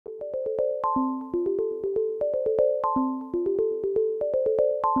As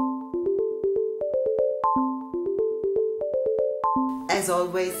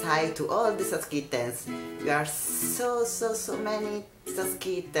always, hi to all the Sas'kittens. You are so many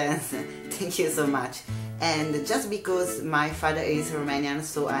Sas'kittens. Thank you so much. And just because my father is Romanian,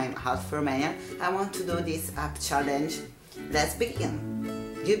 so I'm half Romanian, I want to do this app challenge. Let's begin.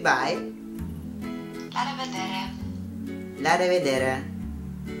 Goodbye. La revedere. La revedere.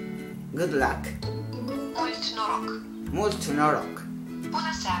 Good luck. Mult noroc. Mult noroc.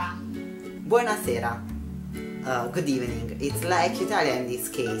 Bună seara. Buonasera. Good evening. It's like Italian in this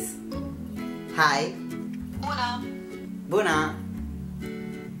case. Hi. Bună. Bună.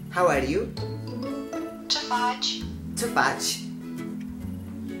 How are you? Ce faci? Ce faci?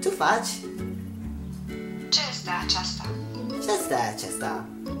 Ce faci? Ce este aceasta? Ce este acesta?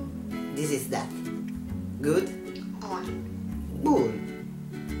 This is that. Good? Bun. Bun.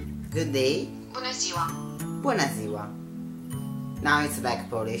 Good day? Bună ziua. Bună ziua. Now it's like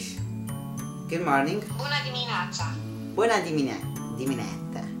Polish. Good morning. Bună dimineața. Bună dimineața.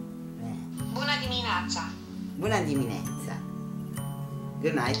 Bună dimineața. Bună dimineața.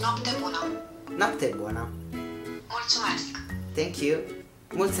 Good night. Noapte bună. Noapte bună. Mulțumesc. Thank you.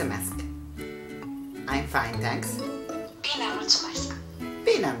 Mulțumesc. I'm fine, thanks. Bine, mulțumesc.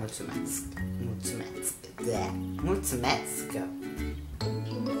 Bine, mulțumesc. Mulțumesc. Da. Mulțumesc.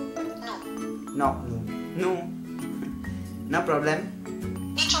 Nu. No, nu. No problem.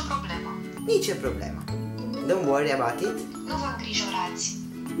 Nicio problemă. Nicio problemă. Don't worry about it. Nu vă îngrijorați.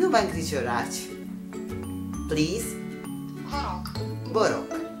 Nu vă îngrijorați. Please. Vă rog. Vă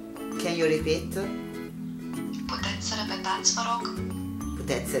rog. Can you repeat? Puteți să repetați, vă rog?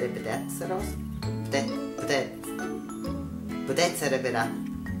 Puteți să repetați, vă rog? Puteți să repetați.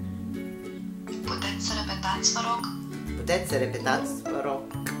 Puteți să repetați, vă rog? Puteți să repetați, vă rog?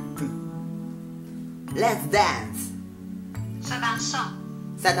 Let's dance! Să dansăm.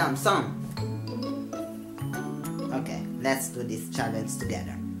 Să dansăm! Okay, let's do this challenge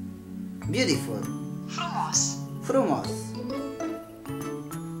together. Beautiful! Frumos. Frumos!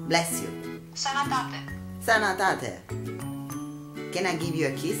 Bless you! Sănătate. Sănătate! Can I give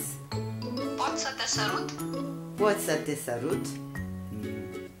you a kiss? Pot să te sărut? Pot să te sărut?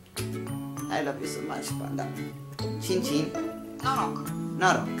 I love you so much, panda. Chin chin. Noroc.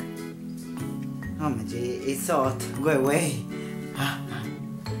 Noroc. Oh my gee, it's so hot. Go away.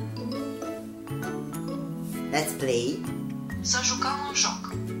 Let's play. Să jucăm un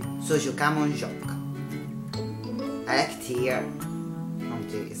joc. Să jucăm un joc. I like it here. Oh my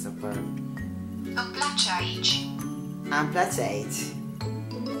gee, it's super. Îmi place aici. Îmi place aici.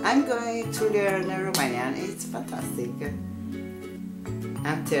 I'm going to learn Romanian. It's fantastic.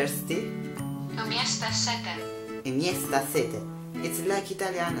 I'm thirsty. Îmi este sete. Îmi este sete. It's like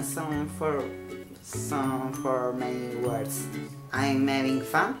Italian song for many words. I'm having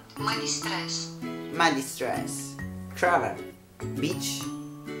fun. Mă distrez. My distress. Travel. Beach.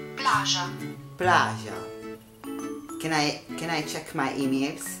 Plajă. Plaja. Can I check my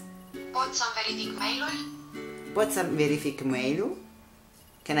emails? Pot să-mi verific mail-ul? Pot să verific mail-ul?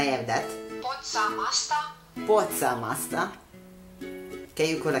 Can I have that? Pot să am asta? Pot să am asta? Can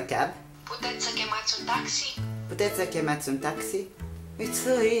you call a cab? Puteți să chemați un taxi? Puteți să chemați un taxi? It's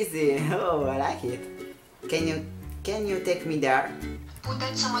so easy. Oh, I like it. Can you take me there?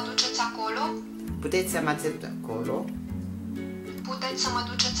 Puteți să mă duceți acolo? Puteți să mă duceți acolo? Puteți să mă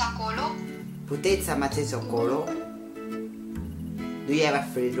duceți acolo? Puteți să mă duceți acolo? Do you have a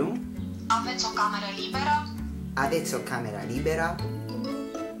free room? Aveți o cameră liberă? Aveți o cameră liberă?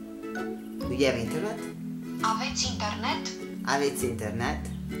 Do you have internet? Aveți internet? Aveți internet?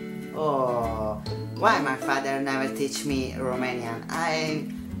 Oh, why my father never teach me Romanian?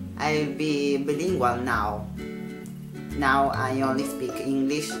 I'll be bilingual now. Now I only speak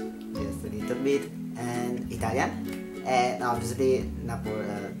English, just a little bit, and Italian, and obviously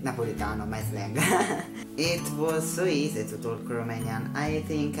Napolitano, my slang. It was so easy to talk Romanian. I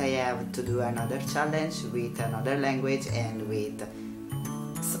think I have to do another challenge with another language and with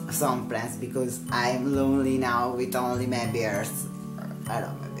some friends, because I'm lonely now with only my bears. I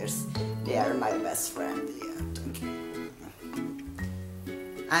love my bears. They are my best friend. Yeah, thank you.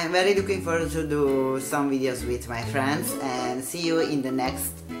 I'm very looking forward to do some videos with my friends, and see you in the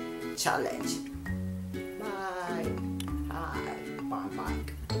next challenge.